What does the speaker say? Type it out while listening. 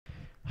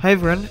Hi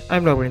everyone,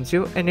 I'm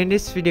Laurencio, and in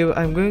this video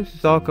I'm going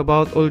to talk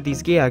about all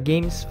Disgaea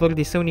games for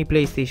the Sony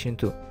PlayStation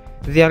 2.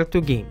 There are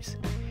two games.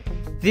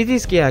 The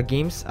Disgaea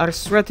games are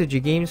strategy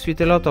games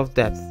with a lot of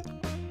depth.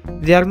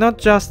 They are not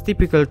just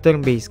typical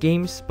turn-based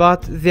games,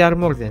 but they are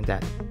more than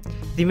that.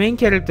 The main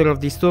character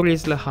of the story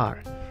is Lahar,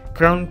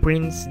 crown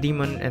prince,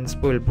 demon and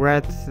spoiled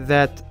brat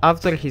that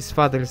after his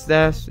father's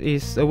death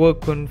is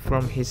awoken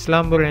from his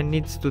slumber and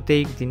needs to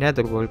take the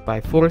netherworld by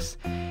force,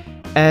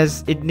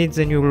 as it needs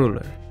a new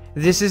ruler.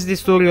 This is the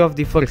story of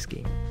the first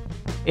game.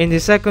 In the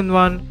second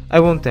one, I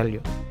won't tell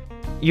you.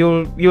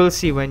 You'll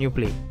see when you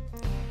play.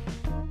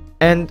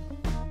 And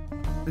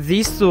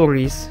these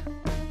stories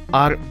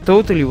are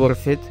totally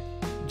worth it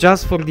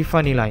just for the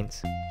funny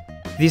lines.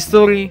 The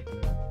story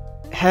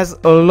has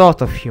a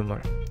lot of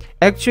humor.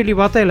 Actually,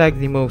 what I liked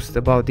the most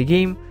about the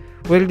game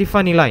were the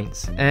funny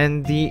lines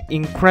and the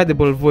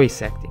incredible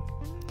voice acting.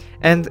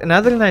 And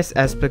another nice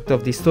aspect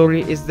of the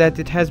story is that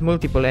it has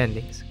multiple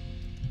endings.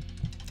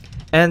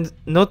 And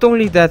not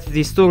only that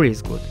the story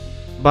is good,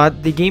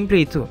 but the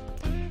gameplay too.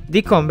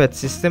 The combat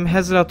system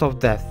has a lot of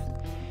depth.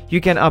 You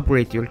can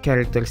upgrade your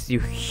characters to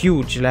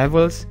huge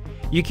levels,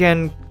 you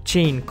can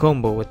chain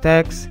combo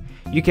attacks,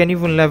 you can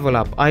even level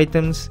up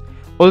items.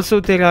 Also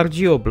there are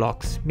geo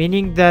blocks,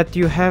 meaning that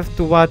you have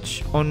to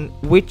watch on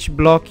which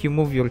block you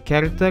move your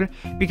character,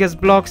 because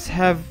blocks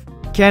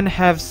can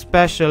have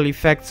special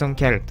effects on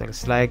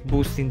characters, like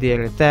boosting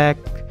their attack,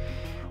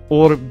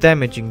 or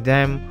damaging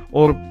them,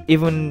 or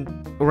even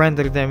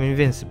render them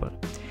invincible.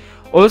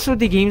 Also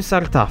the games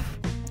are tough,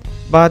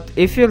 but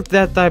if you're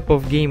that type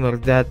of gamer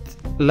that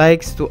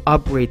likes to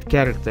upgrade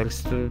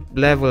characters to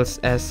levels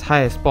as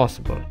high as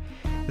possible,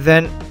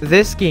 then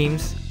these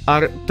games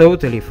are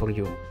totally for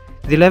you.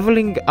 The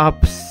leveling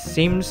up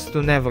seems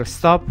to never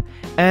stop,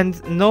 and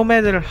no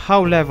matter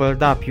how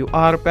leveled up you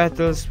are,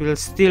 battles will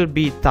still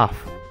be tough.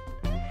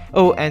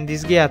 Oh, and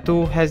Disgaea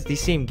 2 has the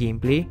same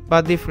gameplay,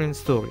 but different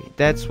story.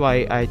 That's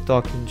why I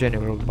talk in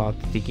general about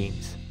the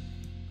games.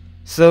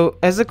 So,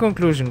 as a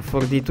conclusion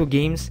for the two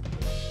games,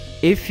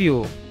 if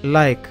you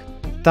like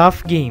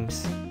tough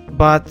games,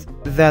 but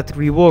that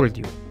reward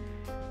you,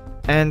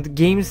 and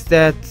games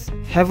that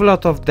have a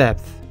lot of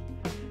depth,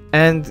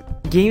 and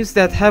games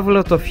that have a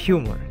lot of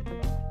humor,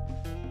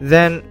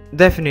 then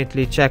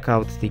definitely check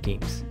out the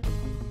games.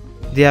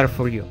 They are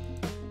for you.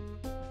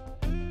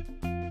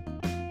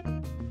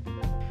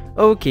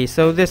 Okay,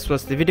 so this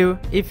was the video.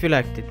 If you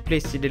liked it,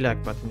 please hit the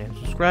like button and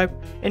subscribe,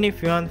 and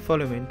if you want,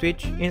 follow me on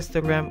Twitch,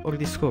 Instagram or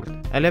Discord.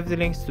 I'll have the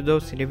links to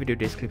those in the video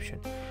description.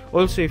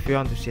 Also, if you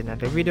want to see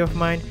another video of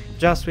mine,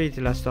 just wait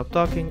till I stop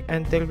talking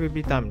and there will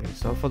be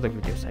thumbnails of other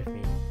videos I've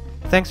made.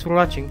 Thanks for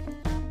watching.